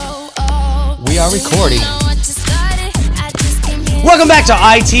are recording. Welcome back to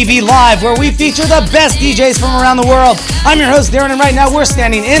ITV Live, where we feature the best DJs from around the world. I'm your host, Darren, and right now we're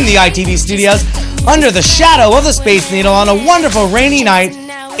standing in the ITV studios under the shadow of the Space Needle on a wonderful rainy night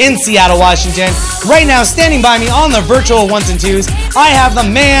in Seattle, Washington. Right now, standing by me on the virtual ones and twos, I have the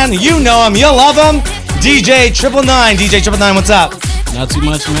man, you know him, you love him, DJ Triplenine. DJ Triplenine, what's up? Not too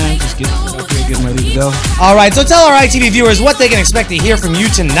much, man. Just getting ready to go. All right, so tell our ITV viewers what they can expect to hear from you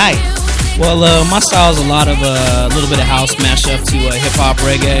tonight. Well, my style is a lot of a little bit of house mashed up to hip-hop,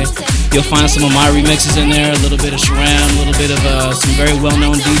 reggae. You'll find some of my remixes in there, a little bit of Sharam, a little bit of some very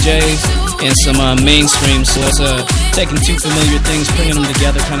well-known DJs, and some mainstream. So it's taking two familiar things, bringing them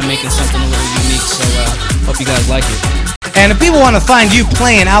together, kind of making something a little unique. So hope you guys like it. And if people want to find you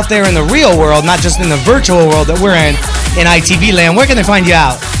playing out there in the real world, not just in the virtual world that we're in ITV land, where can they find you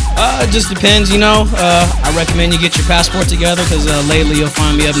out? It just depends, you know. I recommend you get your passport together because lately you'll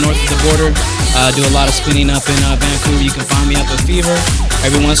find me up north of the border. Do a lot of spinning up in Vancouver. You can find me up at Fever.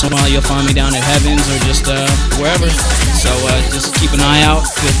 Every once in a while you'll find me down at Heavens or just wherever. So just keep an eye out.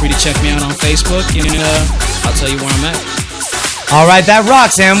 Feel free to check me out on Facebook and I'll tell you where I'm at. All right, that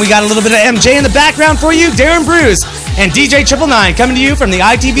rocks, and we got a little bit of MJ in the background for you. Darren Bruce and DJ Triplenine coming to you from the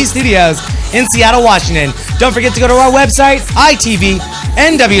ITV studios in Seattle, Washington. Don't forget to go to our website, itvnw.com.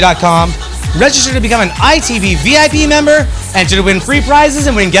 Register to become an ITV VIP member and to win free prizes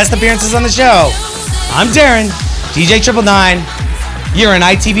and win guest appearances on the show. I'm Darren, DJ Triplenine. You're in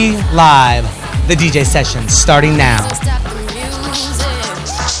ITV Live. The DJ session starting now.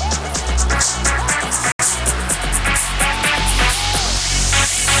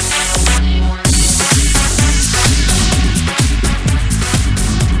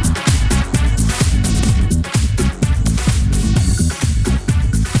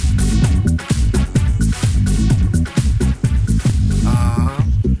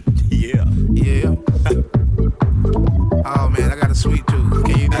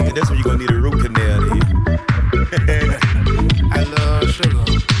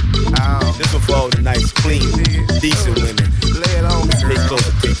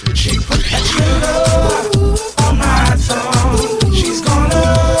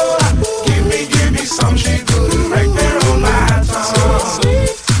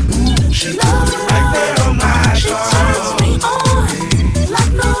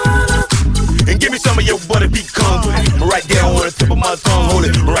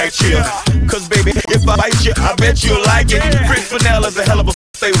 I bet you'll like it. French vanilla is a hell of a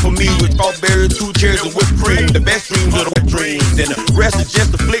flavor for me, with strawberry, 2 cherries, and whipped cream. The best dreams are the wet dreams, and the rest is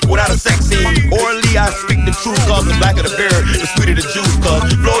just a flick without a sex scene. Orally, I speak the truth, cause the blacker the berry, the sweeter the juice. Cause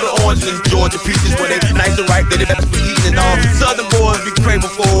Florida oranges and Georgia peaches, when they nice and ripe, they best for eating and all. Southern boys be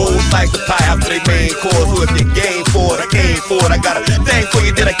craving for old slice of pie after they main course. So if you game for it, I came for it. I got a thing for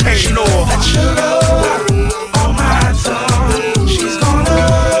you that I can't ignore. That sugar on my tongue, she's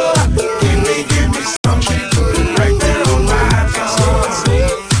gonna give me some. She put it right there on my tongue.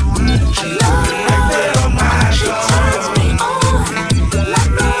 She put it right there on my tongue.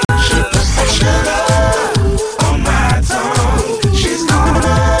 She put that sugar on my tongue. She's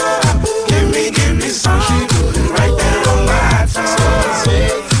gonna give me some. She put it right there on my tongue. She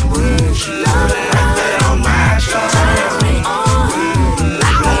put it right there on my tongue.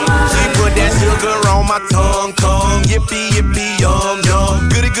 She put that sugar on my tongue, yippee, yippee, yum, yum.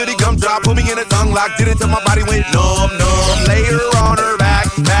 Goody, goody, gumdrop, put me in a tongue lock. Did it till my body went numb, numb. Lay her on her back,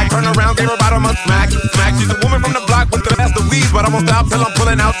 turn around, gave her bottom a smack. She's a woman from the block with the best of weeds, but I won't stop till I'm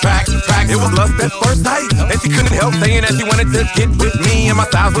pulling out track. It was lust at first sight, and she couldn't help saying that she wanted to get with me, and my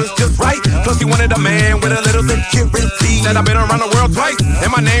size was just right. Plus she wanted a man with a little security. Said I've been around the world twice,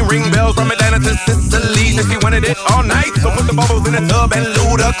 and my name ring bells from Atlanta to Sicily. Said she wanted it all night, so put the bubbles in the tub and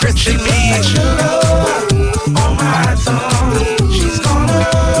ludicrous she me. That sugar on my tongue, she's gonna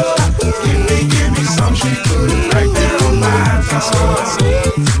give me some. She put it right there on my tongue.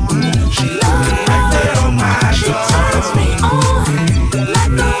 She put it right there on my tongue.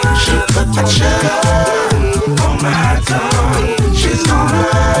 She put that sugar on my tongue. She's gonna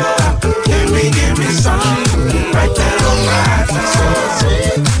give me some. She put it right there on my tongue.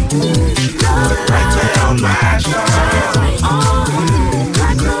 She put it right there on my tongue.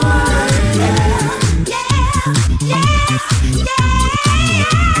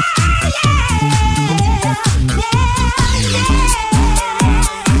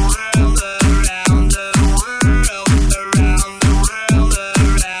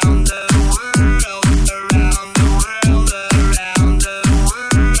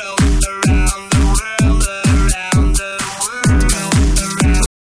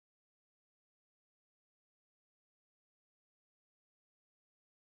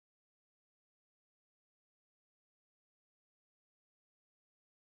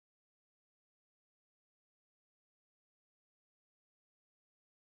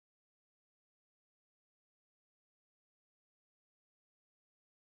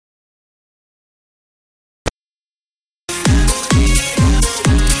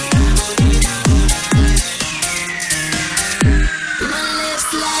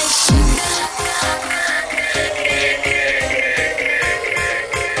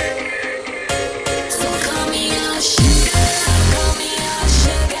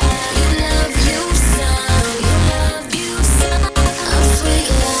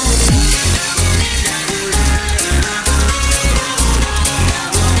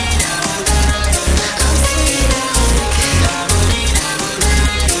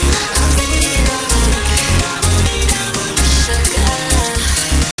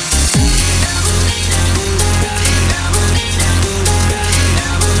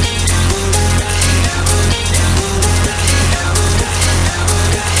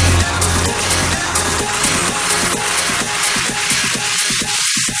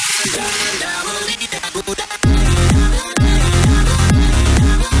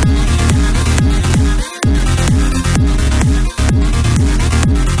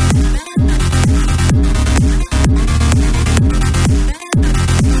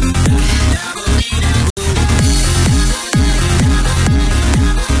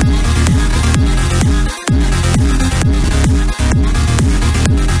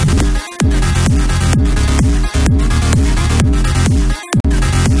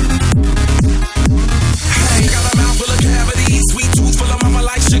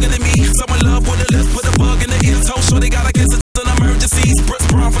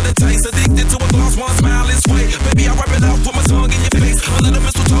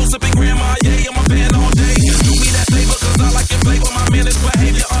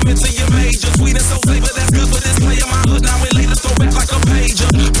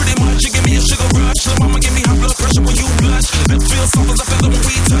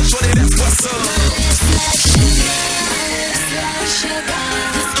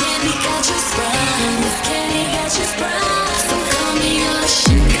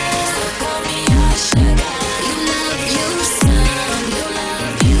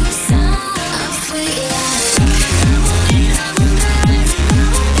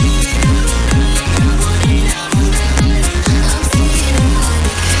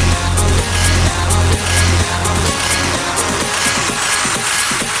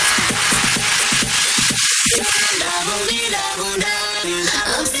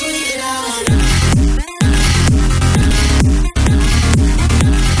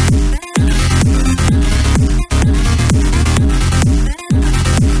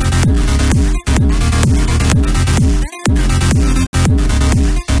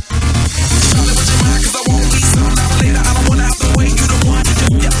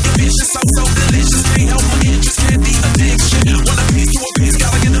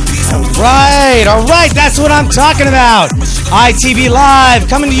 All right, that's what I'm talking about. ITV Live,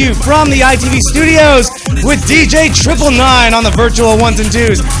 coming to you from the ITV studios with DJ Triplenine on the virtual ones and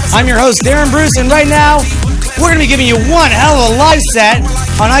twos. I'm your host, Darren Bruce, and right now, we're going to be giving you one hell of a live set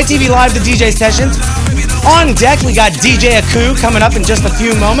on ITV Live, the DJ sessions. On deck, we got DJ Aku coming up in just a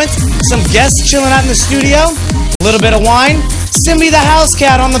few moments. Some guests chilling out in the studio. A little bit of wine. Simbi the house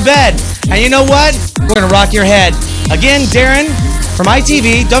cat on the bed. And you know what? We're going to rock your head. Again, Darren from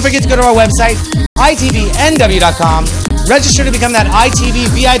ITV. Don't forget to go to our website, itvnw.com. Register to become that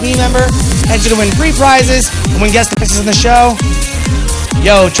ITV VIP member. Enter to win free prizes and win guest appearances on the show.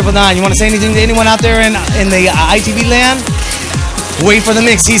 Yo, Triplenine, you want to say anything to anyone out there in the ITV land? Wait for the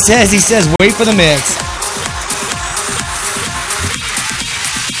mix, he says, wait for the mix.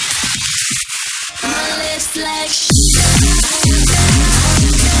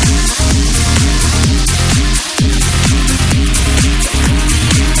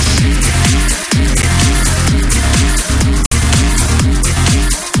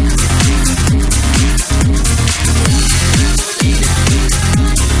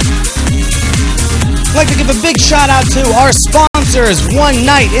 I'd like to give a big shout out to our sponsors, One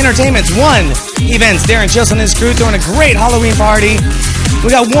Night Entertainment's One Events. Darren Chilson and his crew throwing a great Halloween party.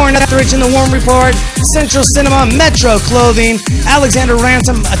 We got Warren Etheridge in the Warren Report, Central Cinema, Metro Clothing, Alexander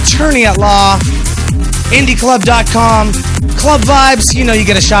Ransom, Attorney at Law, IndieClub.com, Club Vibes. You know you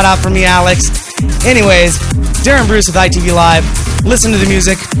get a shout out from me, Alex. Anyways, Darren Bruce with ITV Live. Listen to the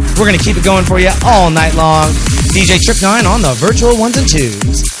music. We're going to keep it going for you all night long. DJ Trip9 on the virtual ones and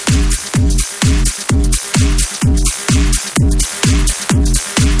twos.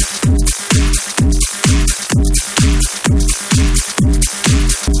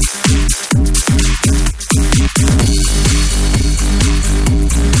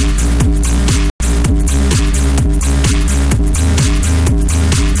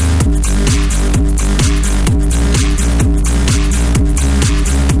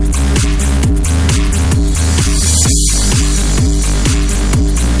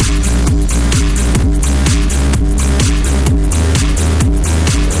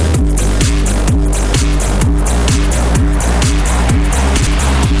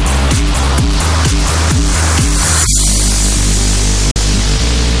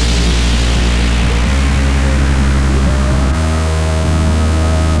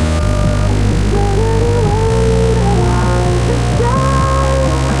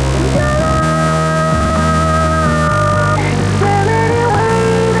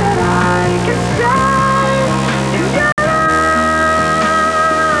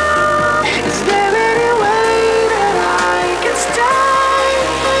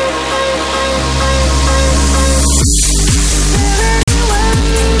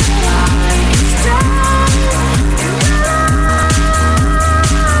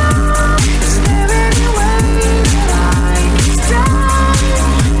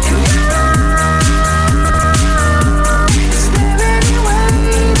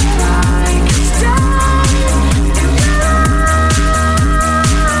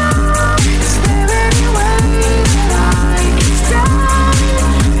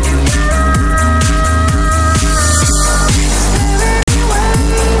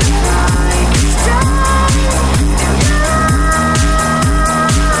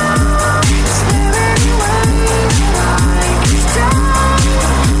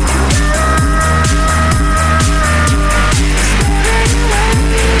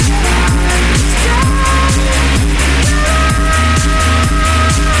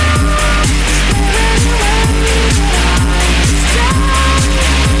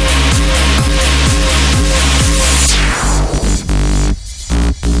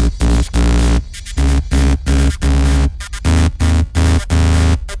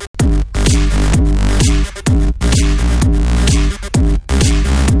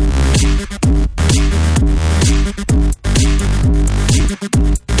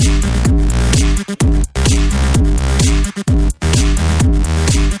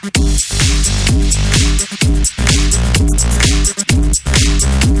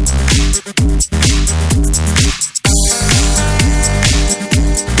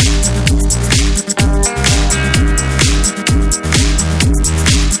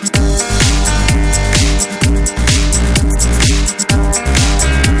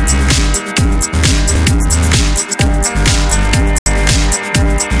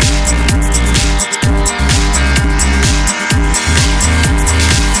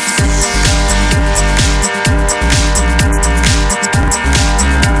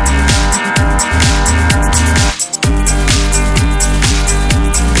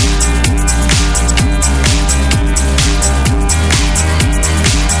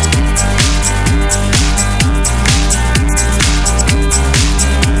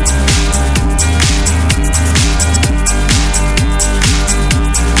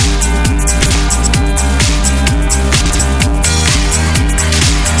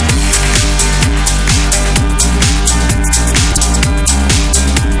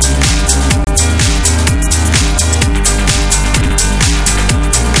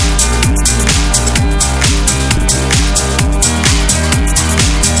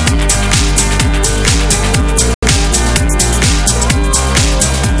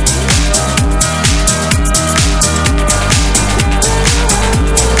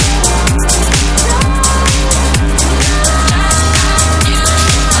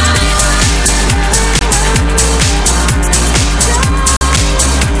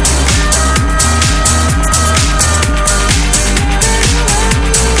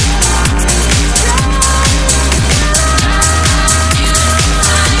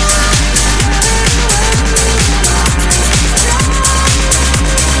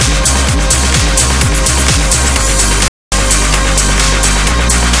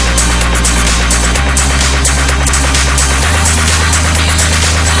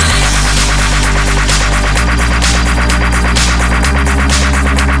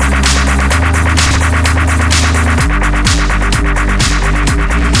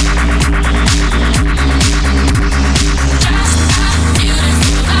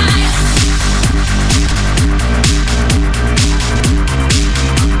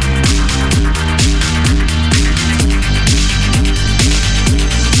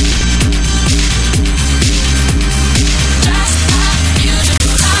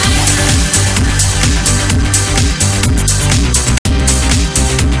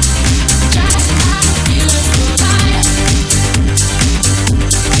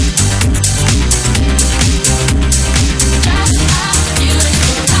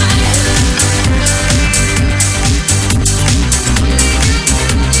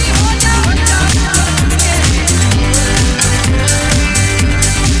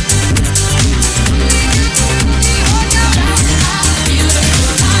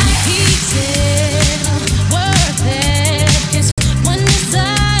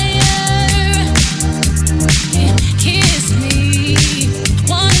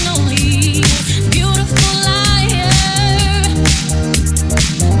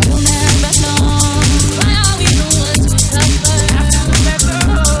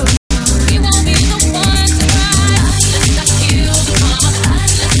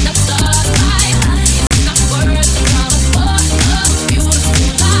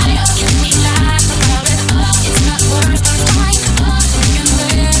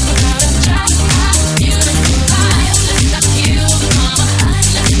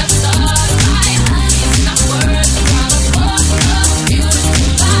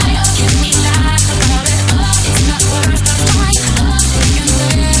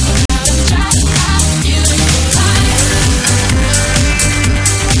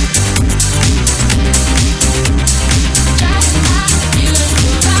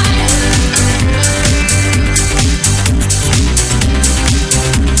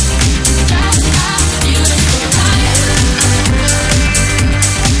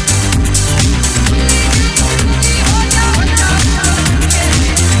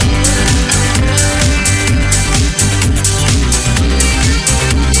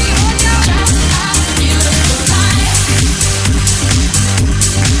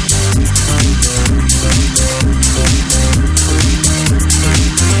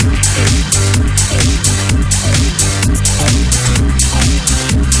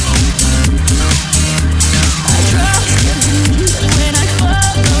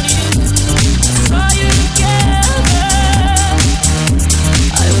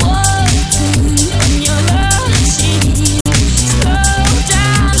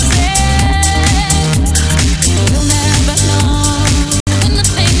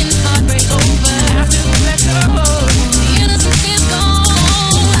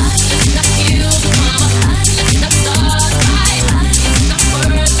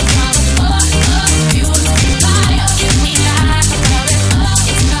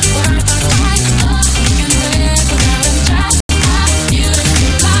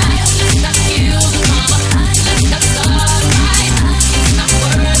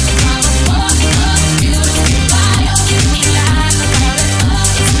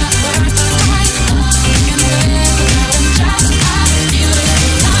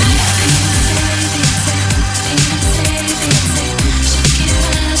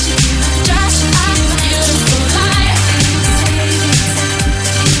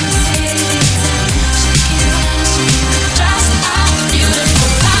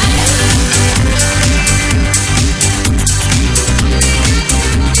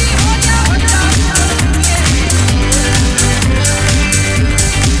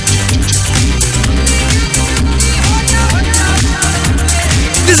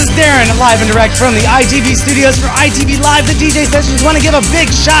 Darren live and direct from the ITV studios for ITV Live, the DJ sessions. Want to give a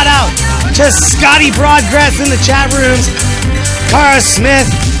big shout out to Scotty Broadgrass in the chat rooms. Cara Smith,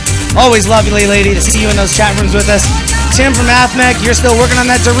 always lovely lady to see you in those chat rooms with us. Tim from AthMech, you're still working on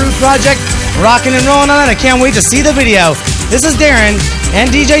that Darude project. Rocking and rolling on it. I can't wait to see the video. This is Darren and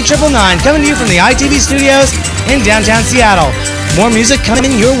DJ Triplenine coming to you from the ITV studios in downtown Seattle. More music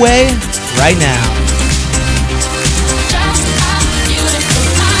coming your way right now.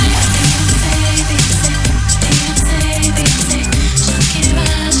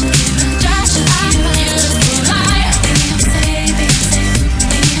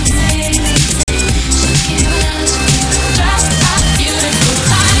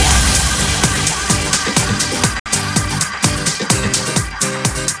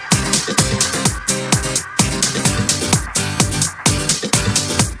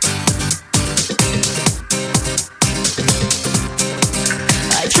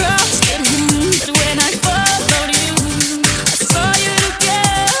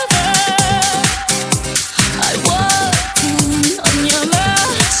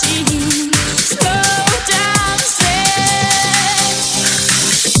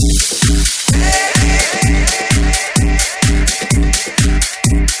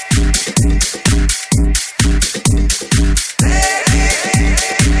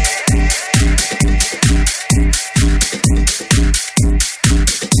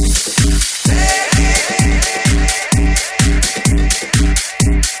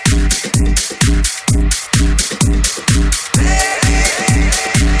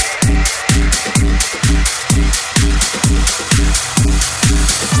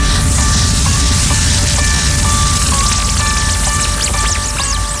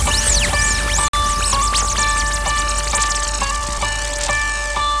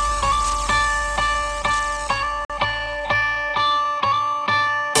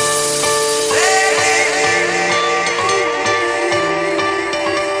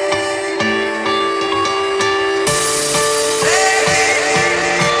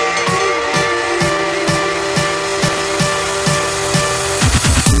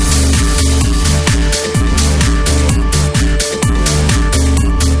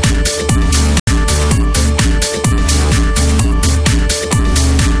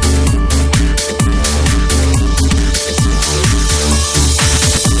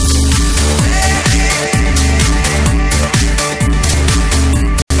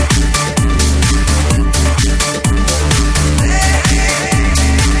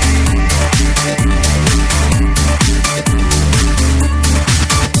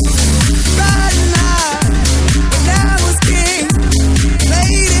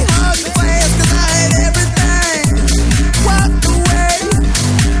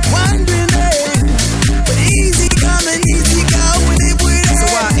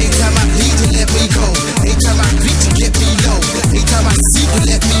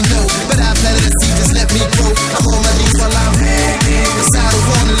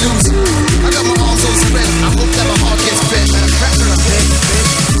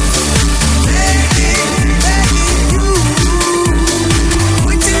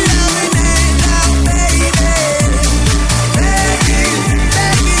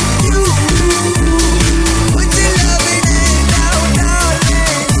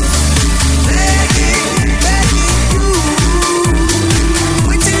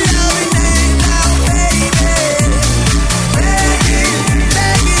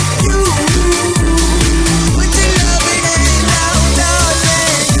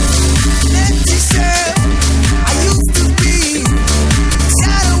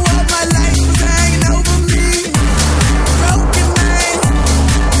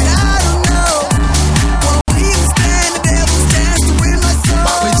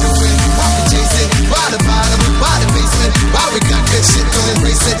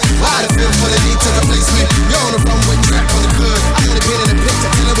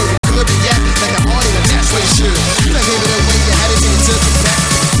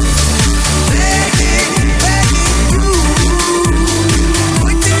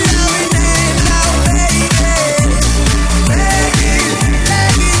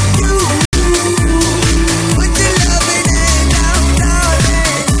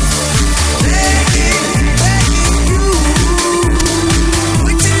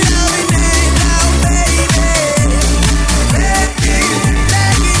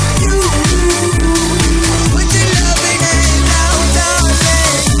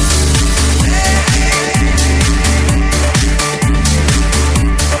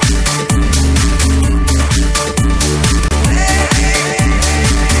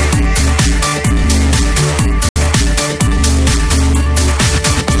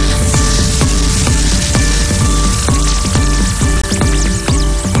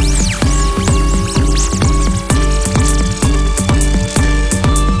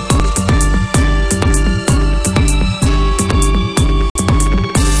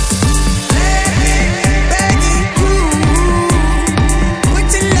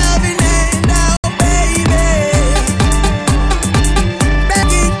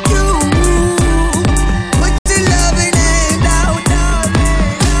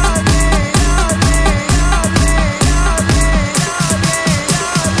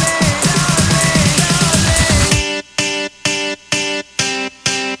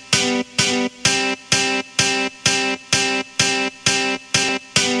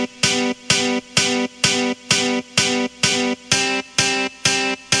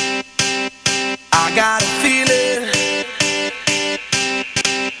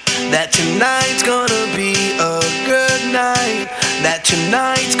 tonight's gonna be a good night. That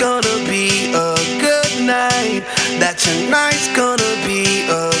tonight's gonna be a good night. That tonight's gonna be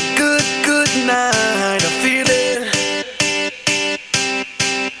a good, good night. I feel it.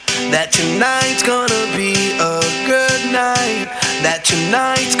 That tonight's gonna be a good night. That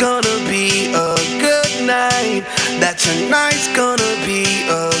tonight's gonna be a good night. That tonight's gonna be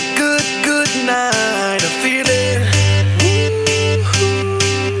a good, good night. I feel it.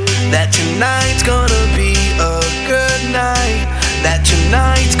 That tonight's gonna be a good night. That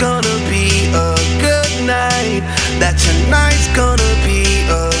tonight's gonna be a good night. That tonight's gonna be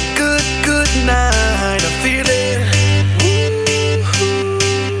a good, good night. I feel it.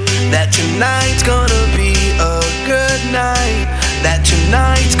 That tonight's gonna be a good night. That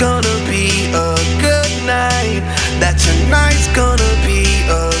tonight's gonna be a good night. That tonight's gonna be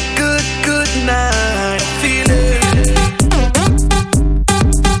a good, good night. I feel it.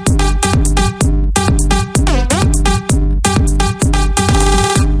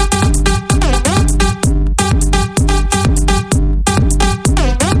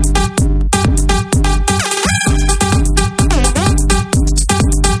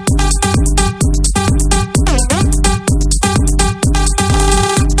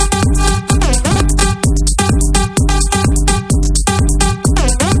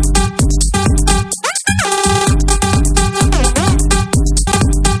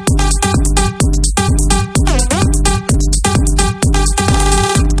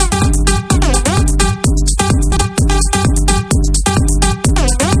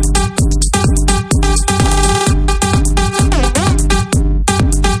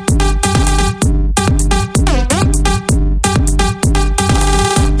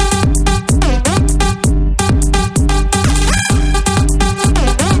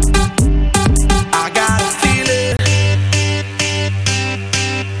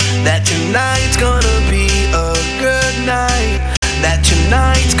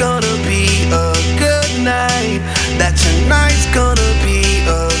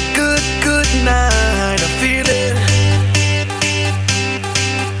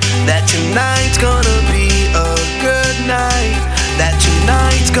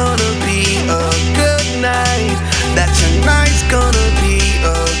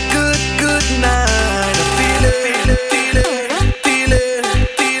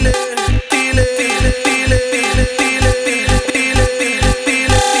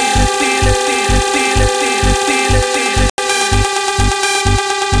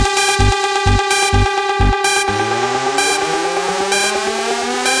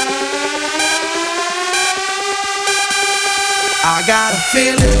 I got a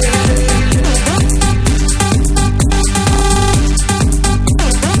feeling.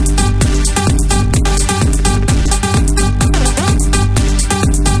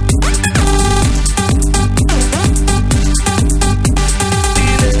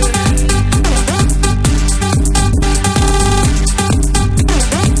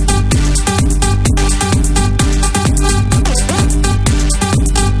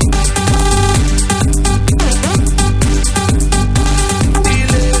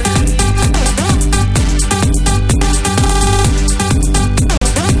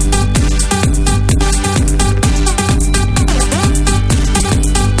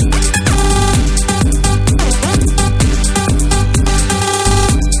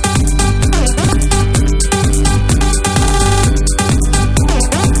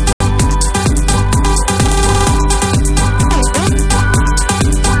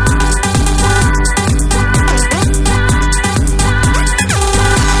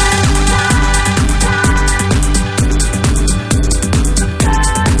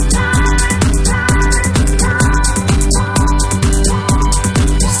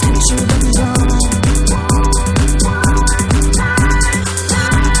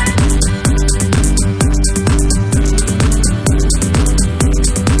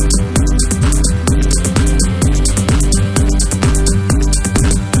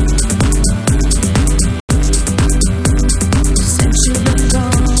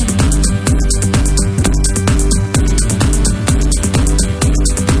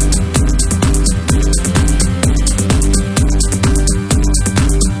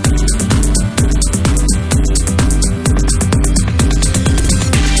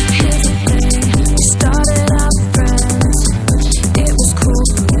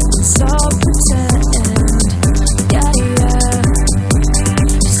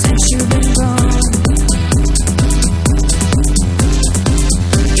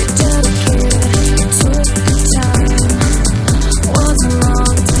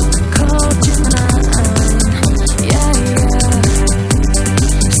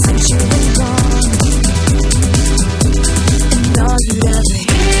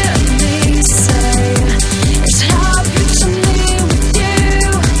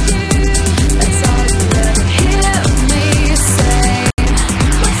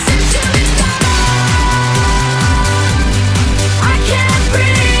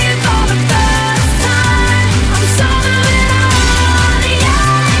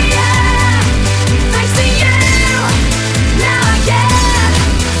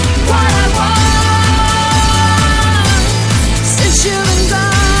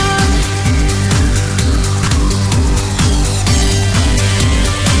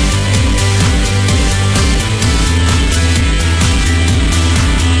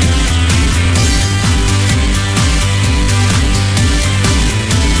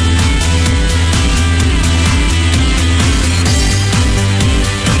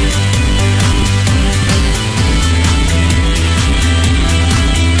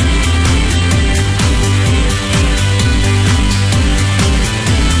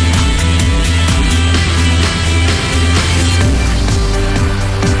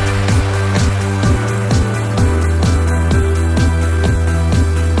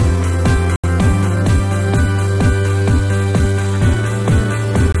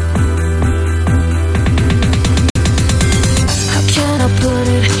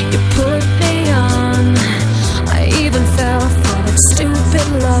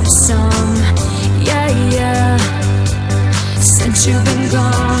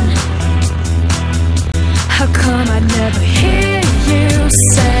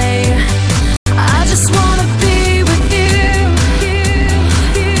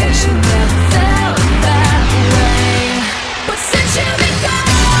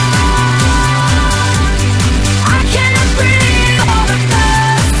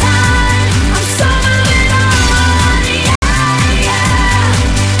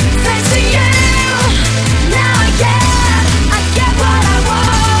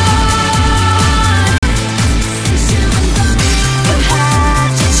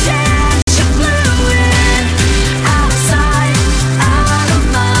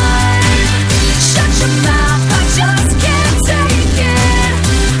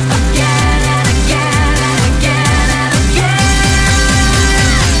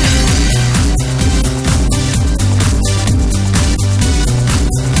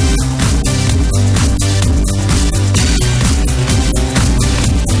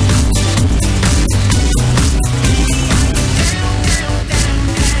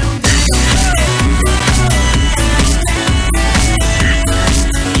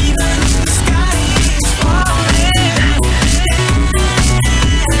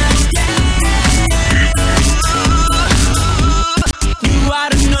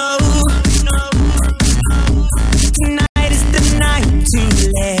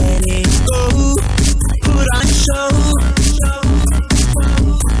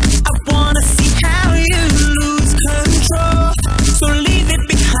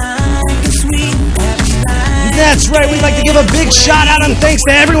 That's right, we'd like to give a big shout out and thanks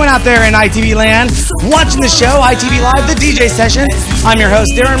to everyone out there in ITV land watching the show, ITV Live, the DJ session. I'm your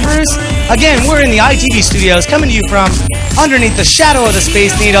host, Darren Bruce. Again, we're in the ITV studios coming to you from underneath the shadow of the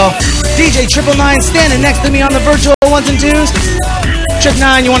Space Needle. DJ Triplenine standing next to me on the virtual ones and twos.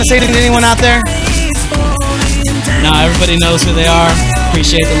 Trip9, you want to say anything to anyone out there? No, everybody knows who they are.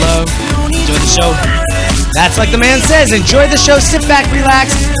 Appreciate the love. Enjoy the show. That's like the man says, enjoy the show, sit back,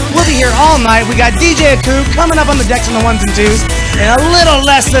 relax. We'll be here all night. We got DJ Aku coming up on the decks on the ones and twos in a little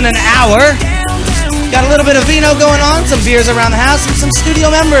less than an hour. Got a little bit of vino going on, some beers around the house, and some studio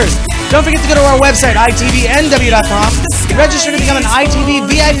members. Don't forget to go to our website, itvnw.com. Register to become an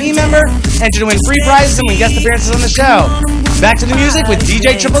ITV VIP member, enter to win free prizes and win guest appearances on the show. Back to the music with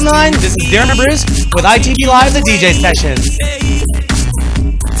DJ Triplenine. This is Darren Bruce with ITV Live, the DJ session.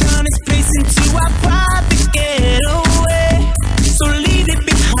 Turn this place into a private getaway. So leave it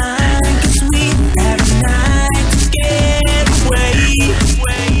behind, 'cause we have a night to get away.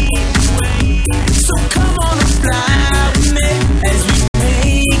 So come on and fly with me as we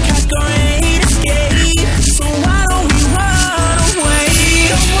make our great escape. So why don't we run away?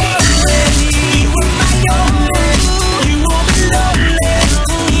 You are my only, you won't be lonely.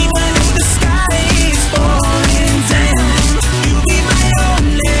 Even if the sky is falling down, you'll be my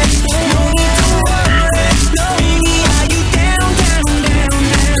only. No need to worry, no. Baby, are you down, down, down,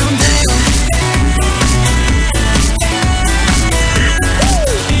 down, down?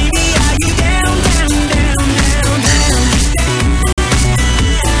 Baby, are you down, down, down, down, down?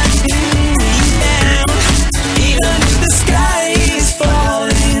 Even if the sky is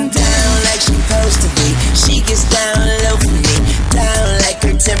falling down like she's supposed to be, she gets down low for me, down like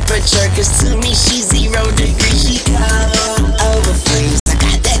her temperature, 'cause to me she's 0 degrees. She come over flames. I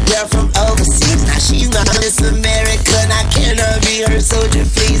got that girl from overseas. Now she's not Miss America, now can I be her soldier,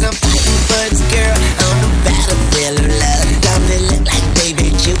 please? I'm fighting for this girl on the battlefield of love. Don't it look like baby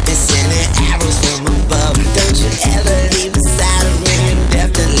Cupid sending arrows from above? Don't you ever leave the side of me, and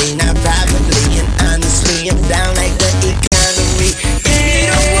definitely not probably, and honestly I'm down like the economy. Get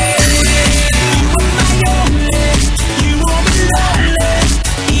away, you are my only, you won't be lonely.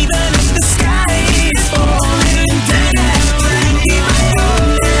 Even if the sky is falling down, you'll be my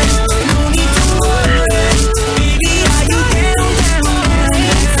only. No need to worry, baby, are you down, down,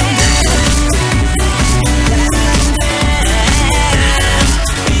 down?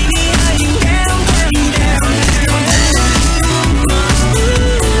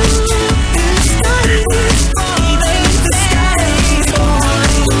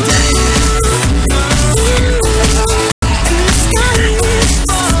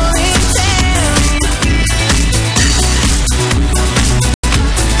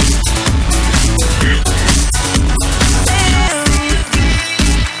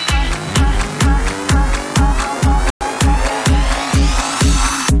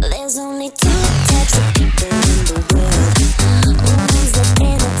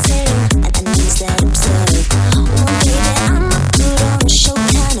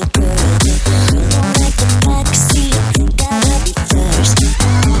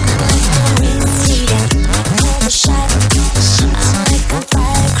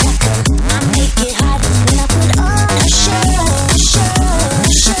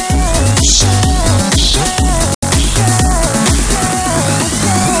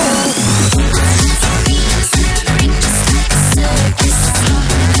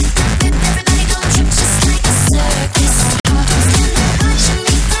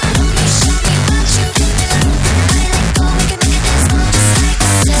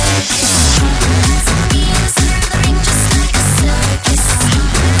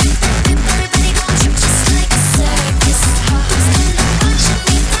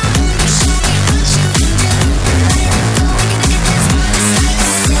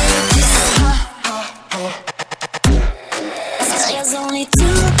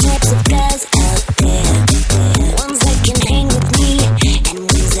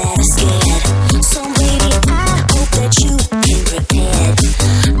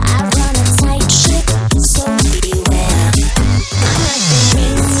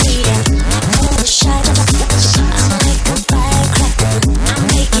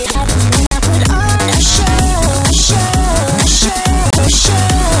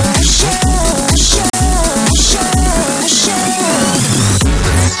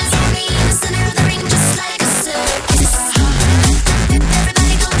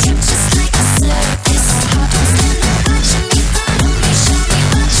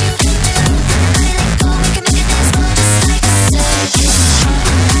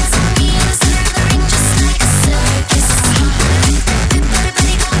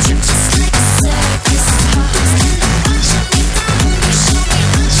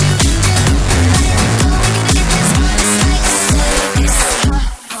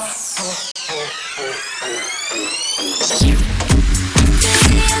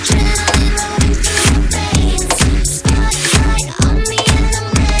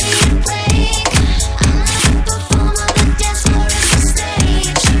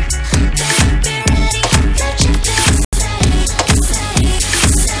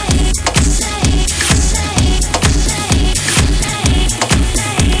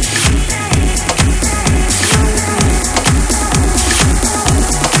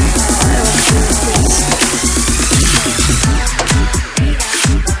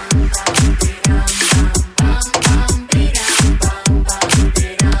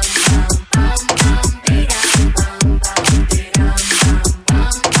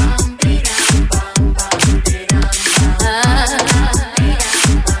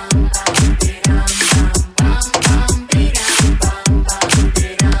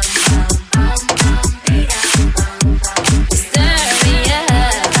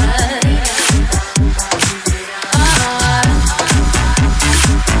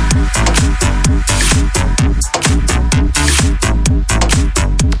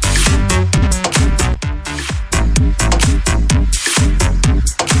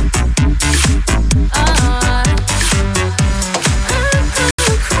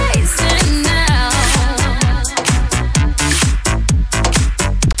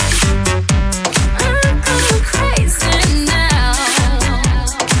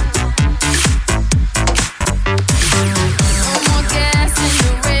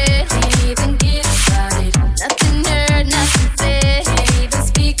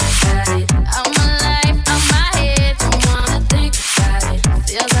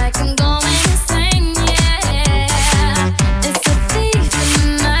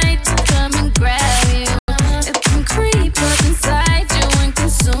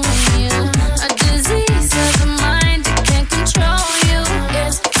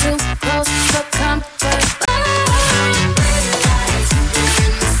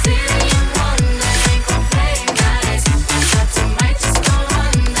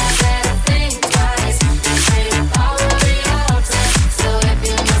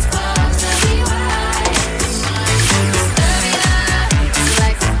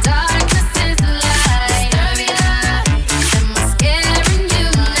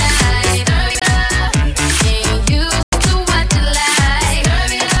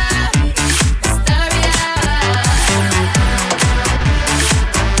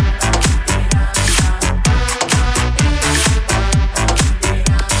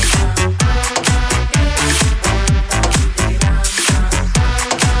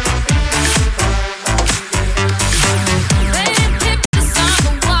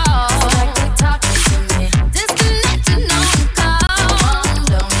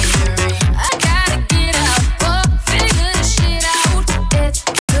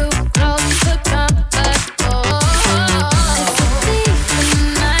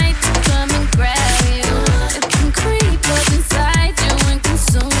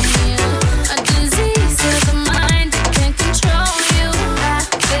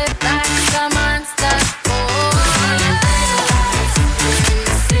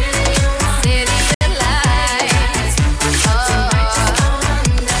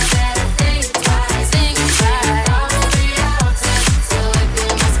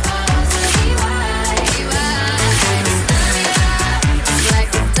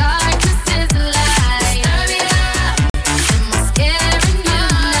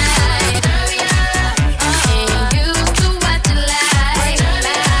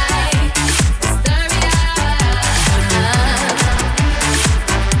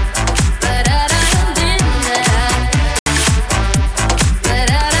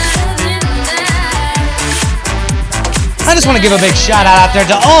 just want to give a big shout out there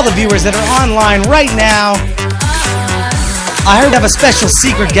to all the viewers that are online right now. I heard we have a special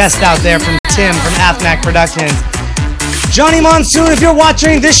secret guest out there from Tim from Athmac Productions. Johnny Monsoon, if you're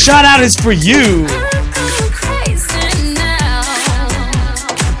watching, this shout out is for you.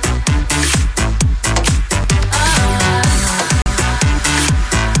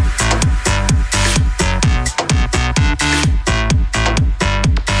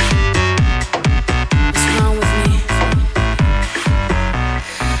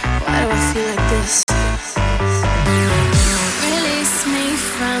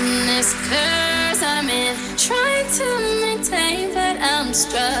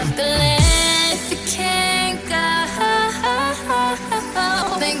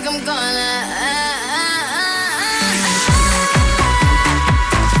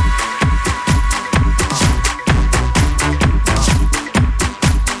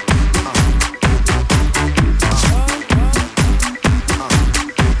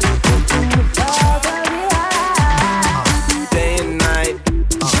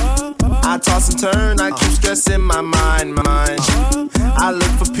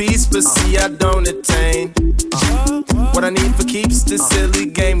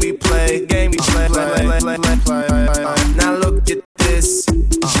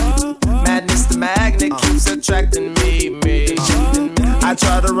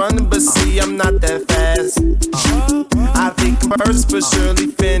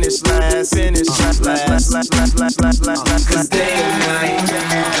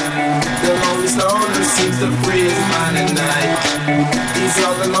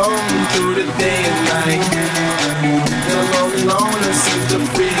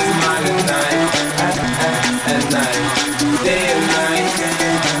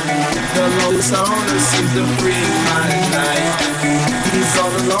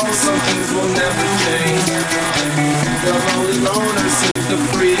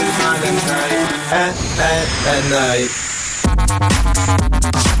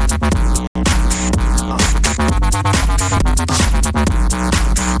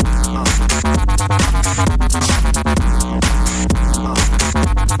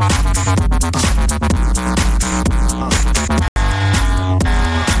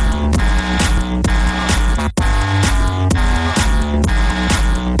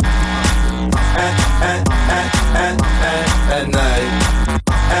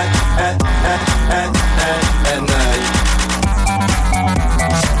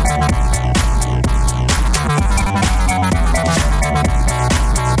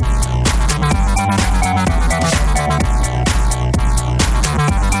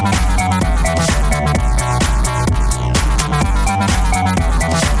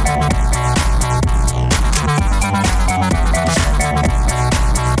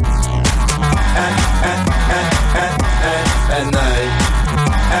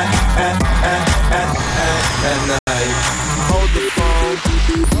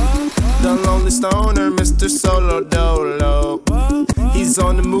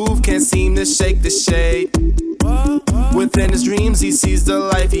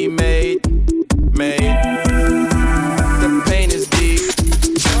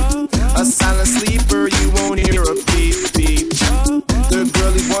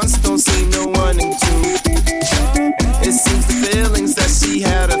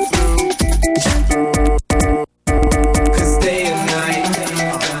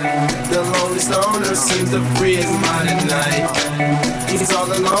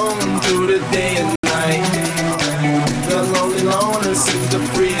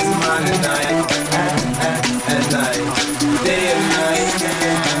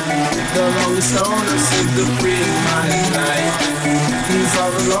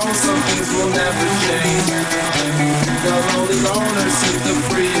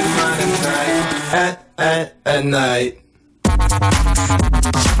 at night.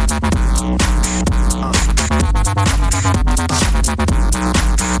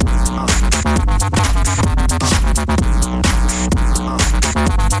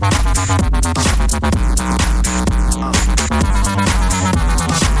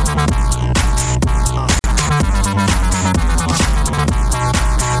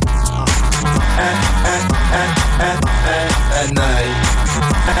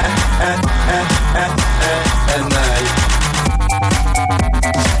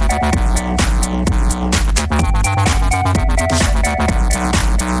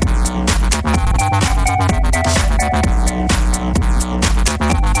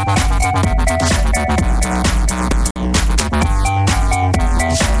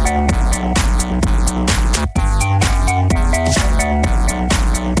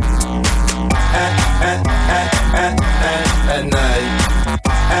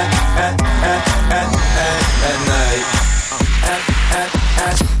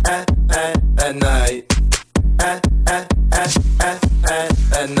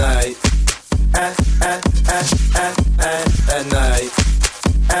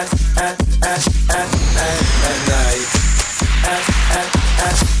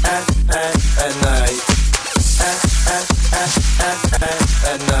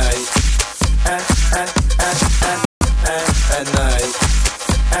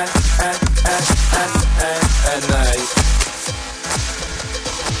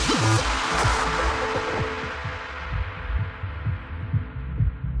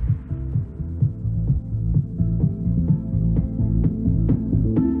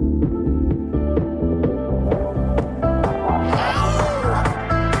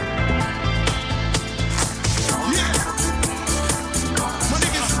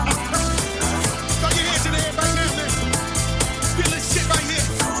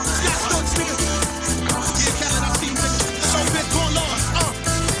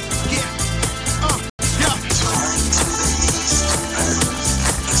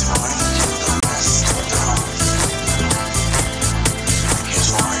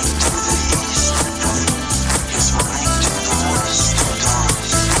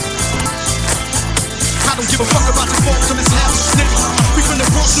 don't give a fuck about the folks on this house. We from the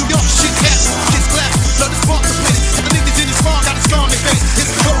Bronx, New York, shit happens. Kids clap, love the spark the place. The niggas in this bar got a scar on their face. It's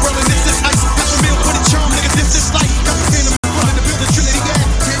the cold rolling, this is ice. Got the meal for the charm, nigga, this is life. Got the phantom in the building, Trinity, yeah.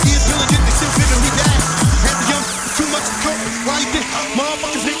 10 years diligent, they still living, we die. Had the young, too much to cope. Why you think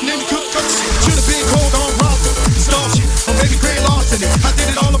motherfuckers nickname cook coach? Should've been called on Rob, star shit, or maybe Grand Larceny. I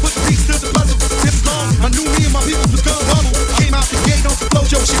did it all, I put the piece to the puzzle. Tips long, I knew me and my people was gonna bubble. Came out the gate on some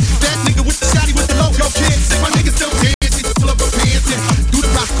flojo shit. That nigga with the Scotty with the logo kid. Say my niggas don't dance, they just pull up her pants and do the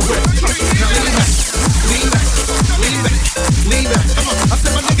rock away. Now lean back, lean back, lean back, lean back. Come on, I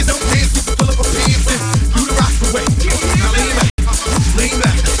said my niggas don't dance, they just pull up her pants and do the rock away. Now lean back, lean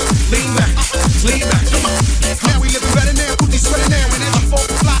back, lean back, lean back. Come on, now we living better now, put these sweater now, and then I fall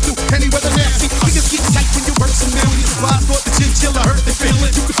fly through any weather now. See, niggas get tight when you work some millions. Why I thought the chinchilla hurt the feeling.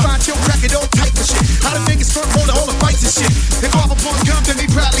 You can find your racket all tight and shit. How the niggas front roll all the fights and shit. If all upon come, then they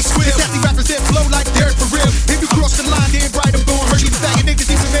proudly squeal. Exactly rappers that blow like dirt for real. If you cross the line, then right, I'm going hurt you. The faggot niggas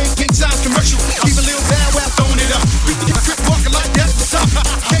even made king size commercial. Even Lil Bow Wow throwing it up. You can get walking like that's what's up.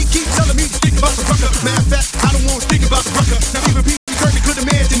 Can't keep telling me to think about the rucker. Matter of fact, I don't want to think about the rucker. Now even people perfect could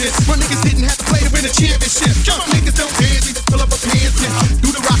imagine this. My niggas didn't have to play to win a championship. Jump niggas don't dance, we just pull up a pants and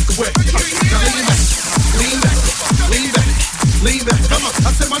do the rock away. Now lean back, lean back, lean back, lean back. Come on, I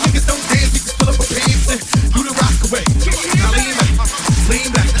said my niggas don't dance, we just pull up a pants and do the rock away. Now lean back,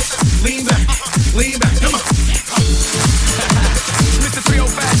 lean back, lean back, lean back. Come on. Mr.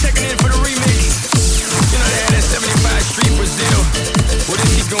 305 checking in for the remix. You know they had that 75 Street Brazil. Well,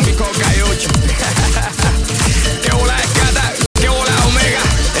 this he's gonna be called Gaiocho. Que hola escata, que hola omega.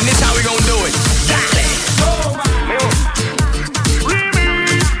 And this how we gonna do it. Dale. You know,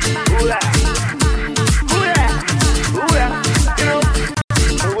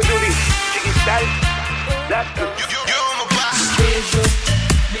 what we do this? Chicken style. That's good. Beijo,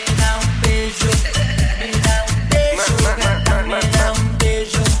 me dá beijo, me dá beijo, gata, me dá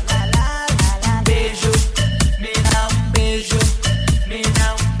beijo, beijo, me dá beijo, me dá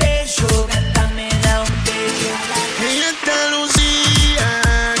beijo, gata, me dá beijo. En Andalucía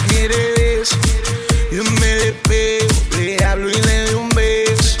quieres, yo me despego, le hablo y le doy un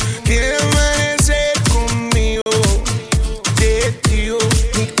beso. Quiere amanecer conmigo, testigo,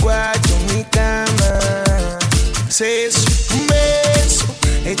 mi cuarto, mi cama. Sexo, un beso,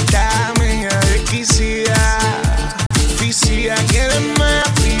 esta media desquiciada, física, quiere más,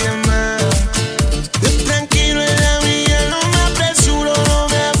 pide más. Yo tranquilo en la mía, no me apresuro, no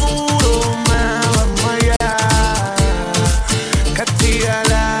me apuro más. Vamos allá,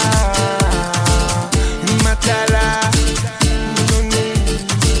 castígala y mátala. No, no.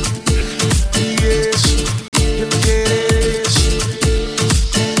 Y eso, yo quiero eso.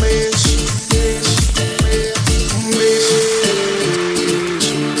 Un beso, un beso, un beso,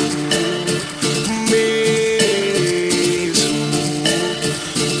 un beso.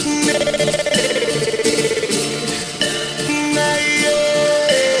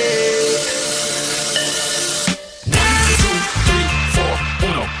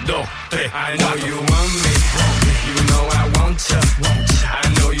 I know you want me, you know I want ya. I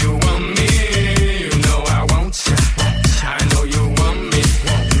know you want me, you know I want ya. I know you want me,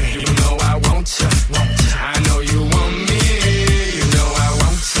 you know I want ya. I know you want me, you know I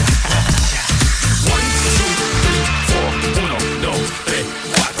want ya. 1, 2, 3, 4, 1, 2, 3,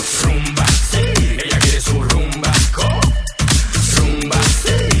 4. Rumba, ella quiere su rumba. Rumba,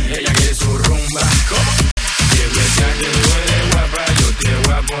 ella quiere su rumba. Si es verdad que tú eres guapa, yo te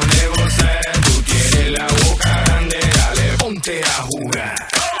voy a poner gozar. Tú tienes la boca grande, dale, ponte a jugar.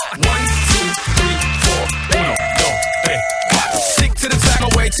 1, 2, 3, 4, 1, 2, 3, 4. Stick to the top, no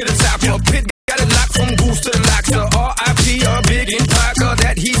way to the top. Your pit got it locked from goose to the lock. So R.I.P. a big empire,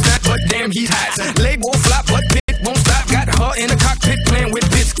 that he's not, but damn he's hot. Label flop, but pit won't stop. Got her in the cockpit playing with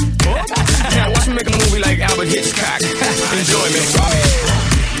bits. Now watch me make a movie like Albert Hitchcock. Enjoy me.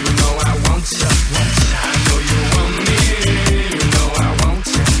 You know I want ya. I know you want me. You know I want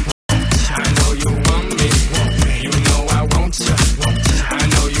ya. I know you want me. You know I want ya. I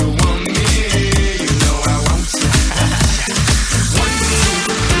know you want me. You know I want ya. 1, 2,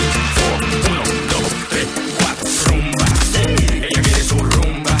 3, 4, 1, 2, 3, 4. Rumba. Ella quiere su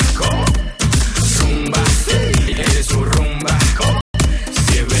rumba. Rumba.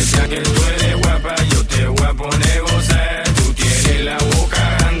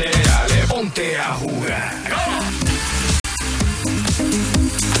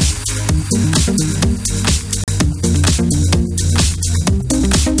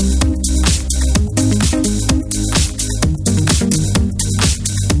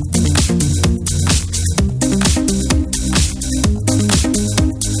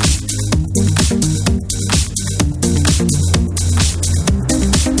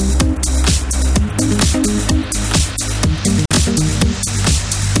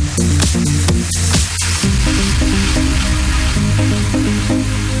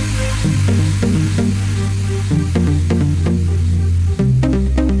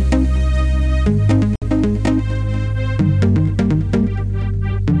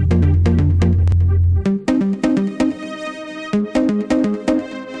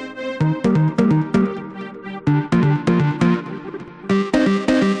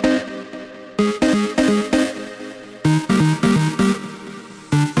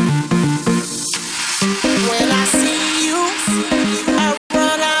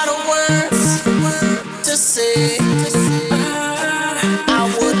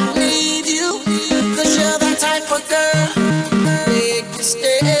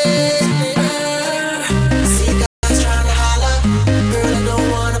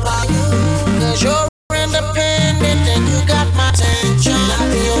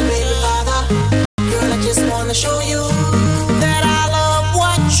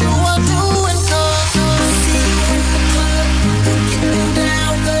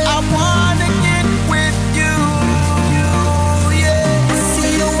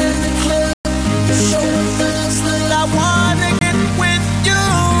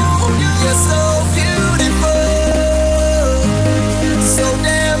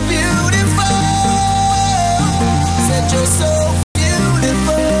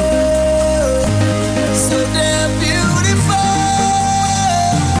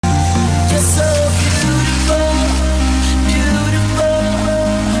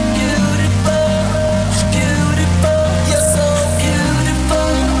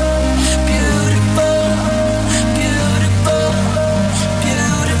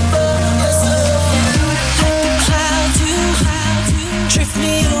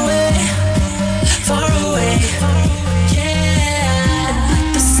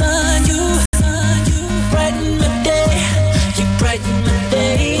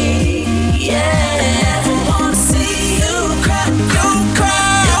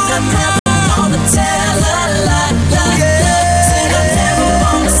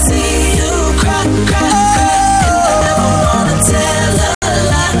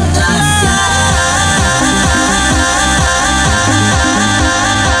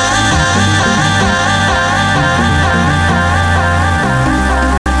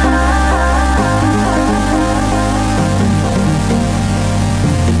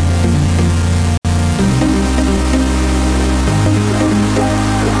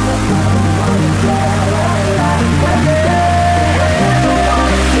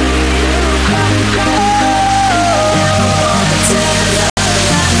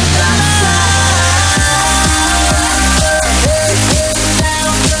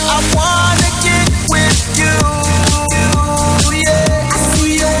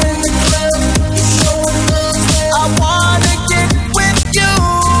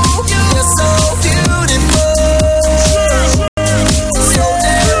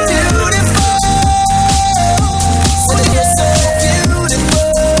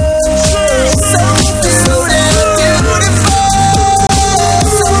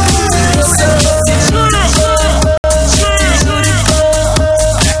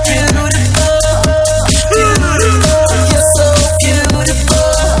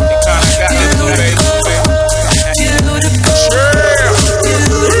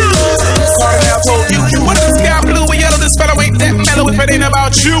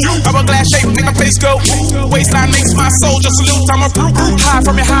 you. Hourglass shape, make my face go. Waistline makes my soul just salute. I'm a brute. High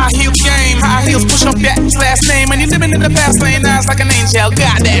from your high heel game. High heels push up that last name. And you're living in the fast lane, eyes like an angel.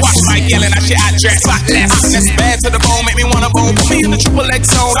 Goddamn. Watch my yelling, I shit, I dress spotless. That's bad to the bone, make me wanna bone. Put me in the triple X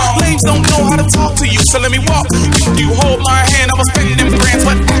zone. Flames don't know how to talk to you, so let me walk. You hold my hand, I was spending them grands,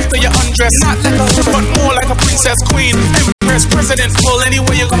 but after you undress, not like a hood, but more like a princess, queen, empress, president, full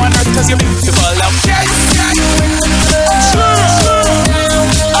anywhere you go on earth, cause you're beautiful. Okay?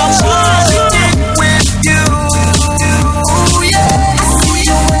 I'm sliding with you. Yeah.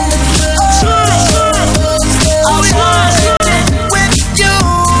 I'm sliding with you.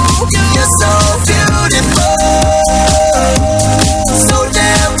 You're so beautiful. So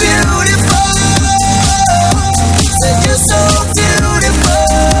damn beautiful. Said you're so beautiful.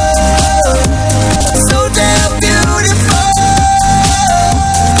 So damn beautiful.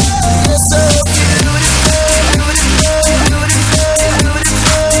 You're so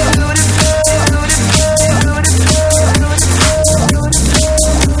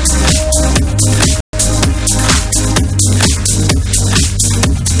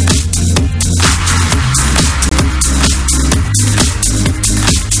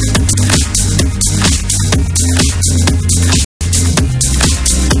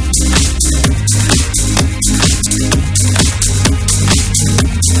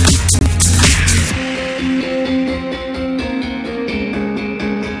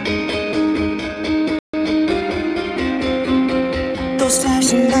Those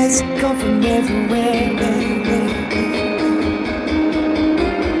flashing lights come from everywhere.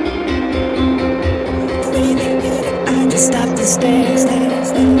 The way they did it, I just stopped and stared.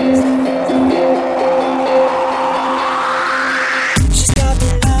 She's got me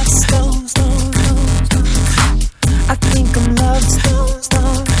love stones. I think I'm love stones.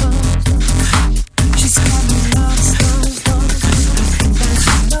 She's got me love stones. I think that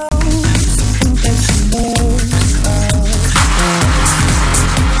she knows.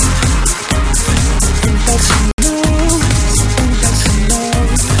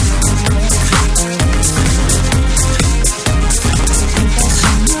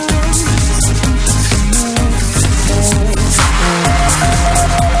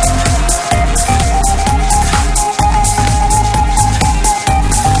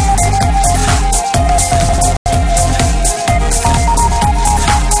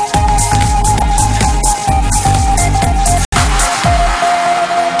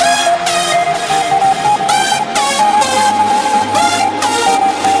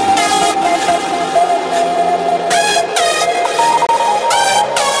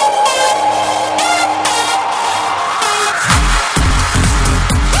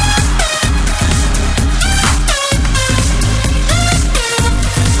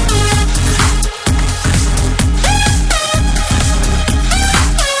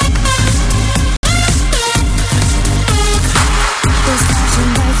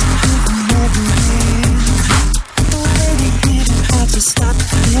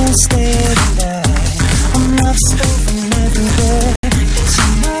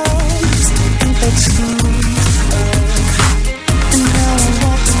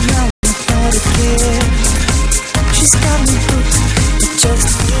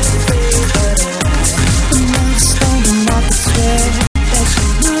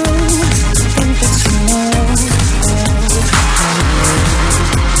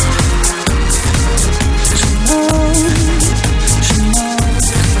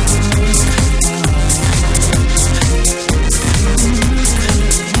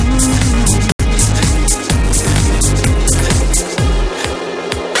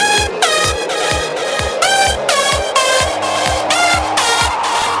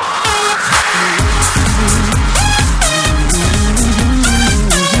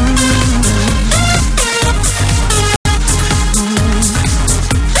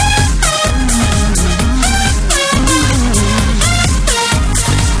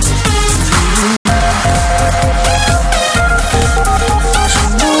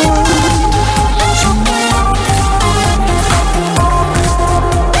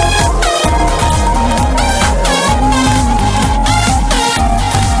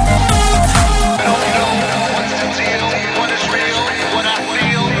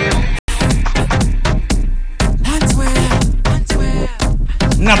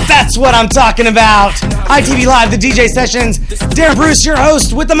 That's what I'm talking about. ITV Live, the DJ sessions. Darren Bruce, your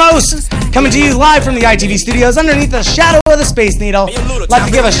host with the most, coming to you live from the ITV studios underneath the shadow of the Space Needle. Like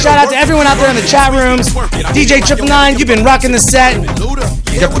to give a shout out to everyone out there in the chat rooms. DJ Triplenine, you've been rocking the set.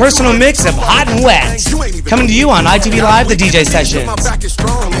 Your personal mix of hot and wet. Coming to you on ITV Live, the DJ sessions.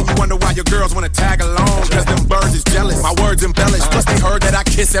 wonder why your girls wanna tag along. Cause them birds is jealous, my words embellished. Plus they heard that I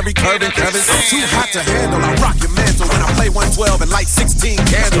kiss every curve and crevice. I'm too hot to handle, I rock your mantle when I play 112 and light 16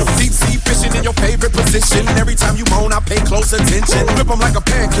 candles. Deep sea fishing in your favorite position. Every time you moan, I pay close attention. Whip them like a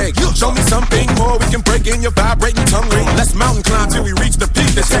pancake, show me something more. We can break in your vibrating tongue ring. Let's mountain climb till we reach the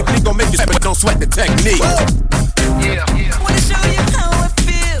peak. The technique gon' make you sweat, but don't sweat the technique. Yeah. Wanna show you how I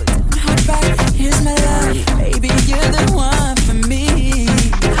feel. Here's my love, baby, you're the one for me.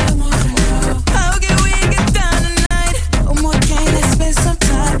 I wanna know, how can we get down tonight? Oh, more can I spend some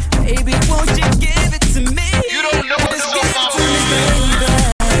time? Baby, won't you give it to me? You don't know what give it to me, baby.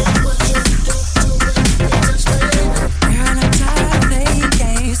 Girl, I'm tired of playing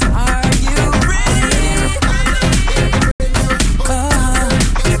games. Are you ready? Oh,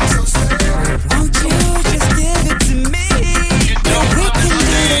 won't you just give it to me? Yeah, we can do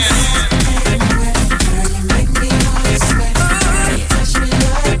this.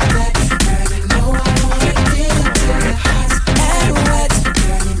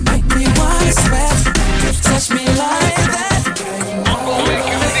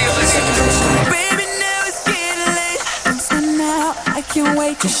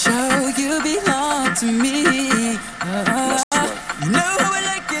 To show you belong to me. You know how I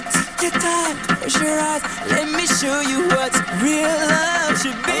like it. Take your time, close your eyes. Let me show you what real love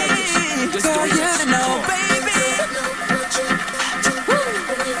should be. Girl, you don't know, baby.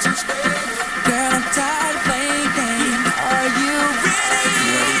 Girl, I'm tired of playing games. Are you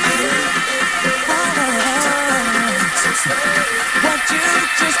ready? Won't you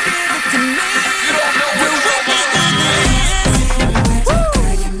just give it to me? You don't know what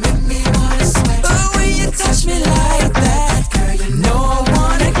touch me like that, girl. You know I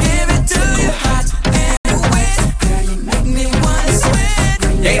wanna give it to you hot and wet. Girl, you make me wanna sweat.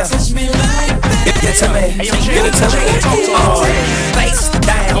 Yeah. Touch me like that. Give it to me. Give it to me. Face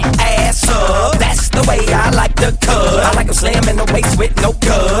down, ass up. That's the way I like the cut. I like them slamming the waist with no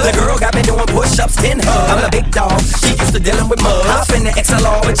cut. The girl got me doing push-ups, 10 hugs. I'm the big dog. She used to dealing with mud. Hop in the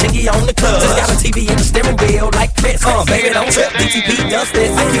XLR with Chingy on the club. Just got a TV in the steering wheel like Chris. Baby, don't trip. DTP does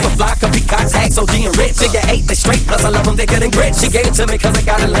this. I keep a flock of peacocks, Hags, OG and Rich. Figure 8, they straight. Plus I love them thicker than grit. She gave it to me cause I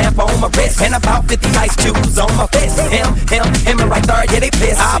got a lamp on my wrist. And about 50 ice cubes on my fist. Him and right there, yeah, they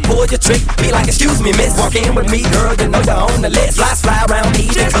pissed. I pull your trick, be like, excuse me, miss. Walk in with me, girl, you know you're on the list. Fly around me,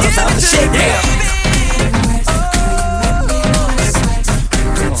 cause I'm the shit, yeah.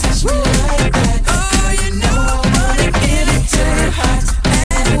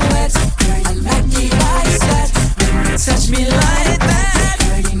 Touch me like that.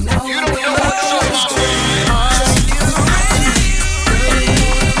 You know you don't know what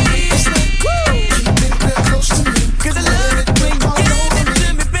cause I love it when you give it to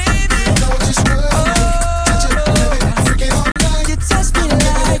me, baby. You touch me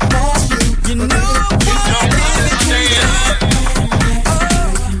like that. You know I wanna give it to you.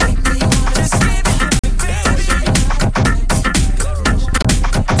 Just give it to me, baby.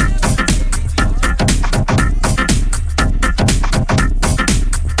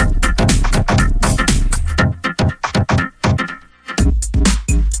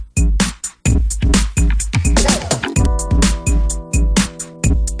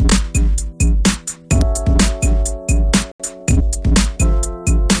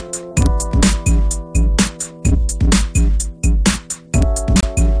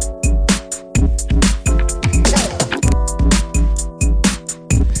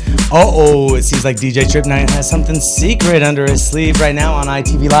 It seems like DJ Triplenine has something secret under his sleeve right now on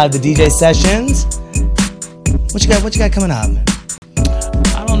ITV Live, the DJ sessions. What you got coming up?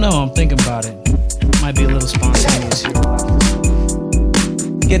 I don't know. I'm thinking about it. Might be a little spontaneous here.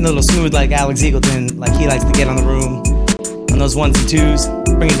 Getting a little smooth like Alex Eagleton, like he likes to get on the room on those ones and twos.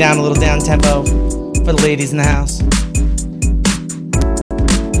 Bring it down a little down tempo for the ladies in the house.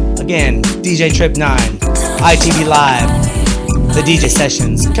 Again, DJ Triplenine, ITV Live. The DJ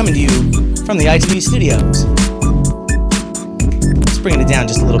sessions coming to you from the ITV studios. Just bringing it down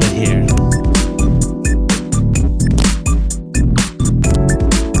just a little bit here.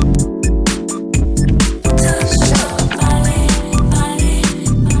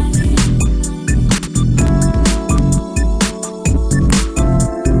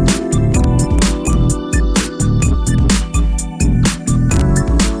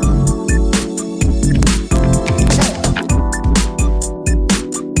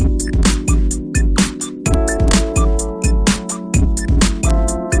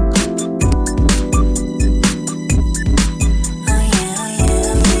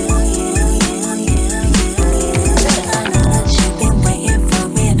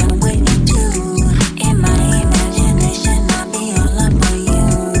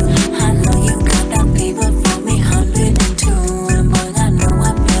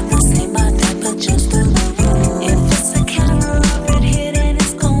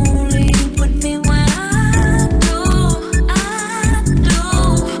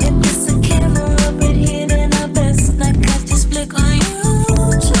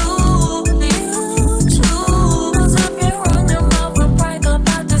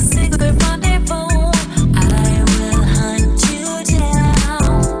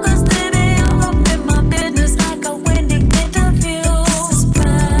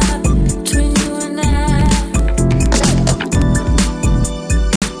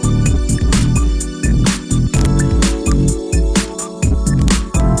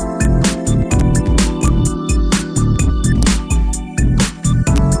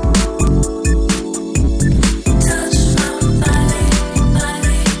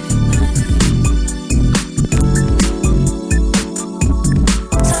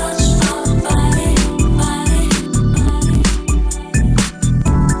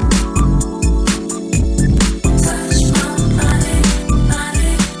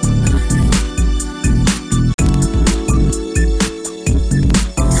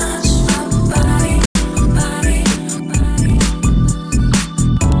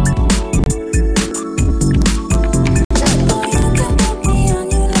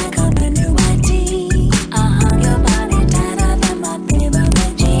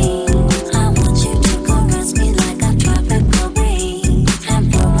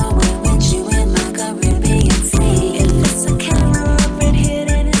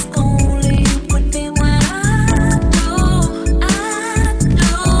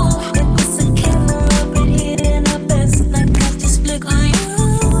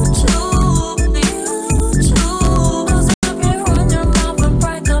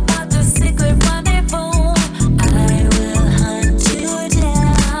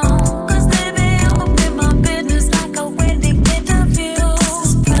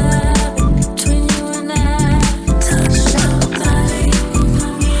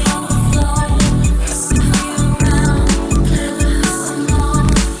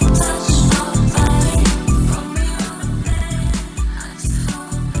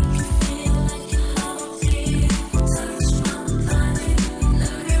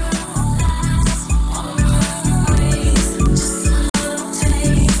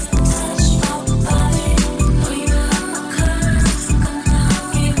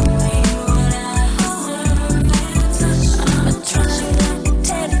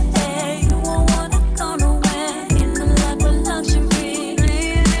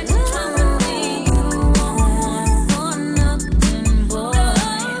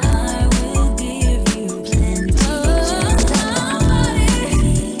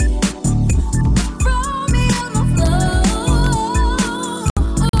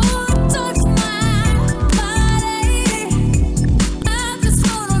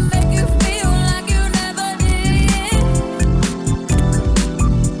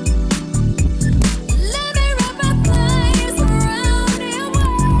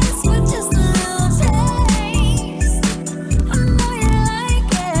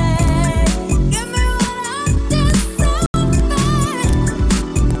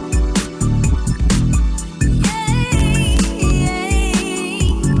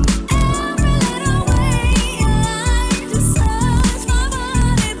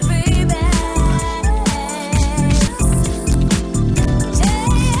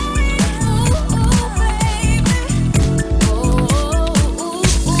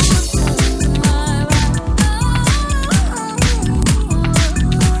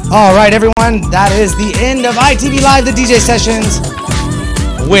 All right, everyone, that is the end of ITV Live, the DJ sessions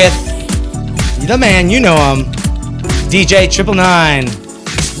with the man, you know him, DJ Triplenine,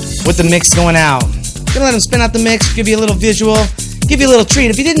 with the mix going out. Gonna let him spin out the mix, give you a little visual, give you a little treat.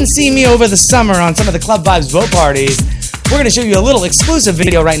 If you didn't see me over the summer on some of the Club Vibes vote parties, we're gonna show you a little exclusive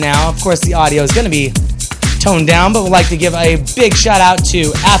video right now. Of course, the audio is gonna be toned down, but we'd like to give a big shout out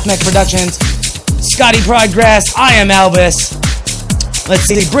to Athmec Productions, Scotty Prodgrass, I Am Elvis, let's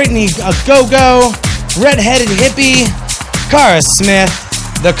see, Brittany Go-Go, Redheaded Hippie, Cara Smith,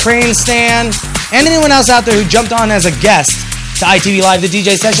 The Crane Stand, and anyone else out there who jumped on as a guest to ITV Live, the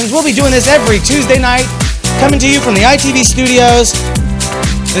DJ sessions. We'll be doing this every Tuesday night, coming to you from the ITV studios.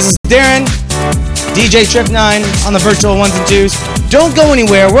 This is Darren, DJ Trip9 on the virtual ones and twos. Don't go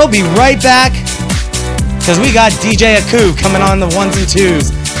anywhere. We'll be right back because we got DJ Aku coming on the ones and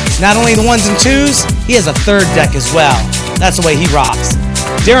twos. Not only the ones and twos, he has a third deck as well. That's the way he rocks.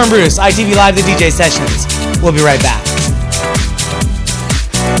 Darren Bruce, ITV Live, the DJ sessions. We'll be right back.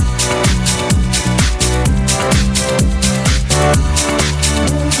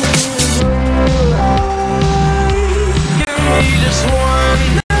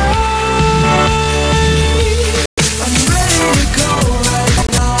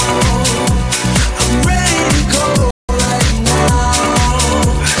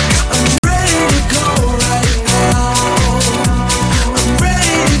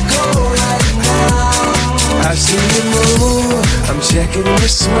 Checking your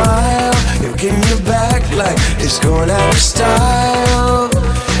smile, you're getting your back like it's going out of style.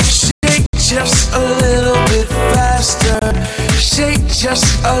 Shake just a little bit faster, shake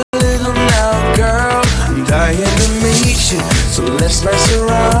just a little now, girl. I'm dying to meet you, so let's mess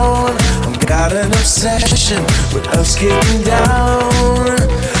around. I've got an obsession with us getting down.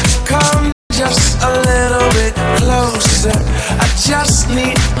 Come just a little bit closer, I just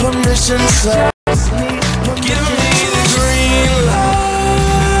need permission, so give me the green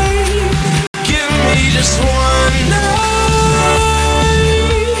light, give me just one night.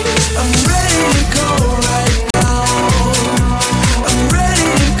 I'm ready to go right now, I'm ready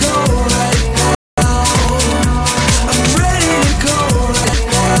to go right now, I'm ready to go right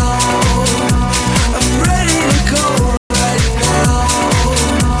now, I'm ready to go right now.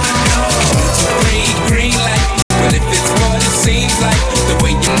 Green light, well if it's what it seems like, the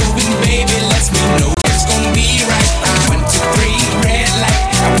way you're moving, baby, lets me know it's gonna be right. 1, 2, 3, red light.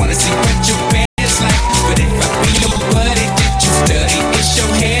 I wanna see what your band's like. But if I be your buddy, did you study? Is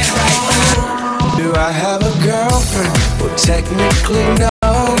your head right? Do I have a girlfriend? Well, technically no.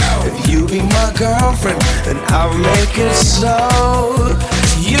 If you be my girlfriend, then I'll make it so.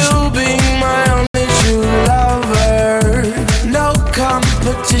 You being my only true lover, no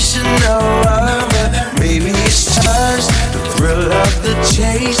competition, no other. Maybe it's just the thrill of the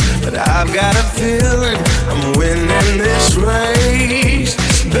chase, but I've got a feeling I'm winning this race.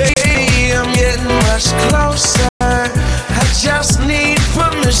 Baby, I'm getting much closer, I just need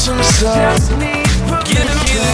permission, so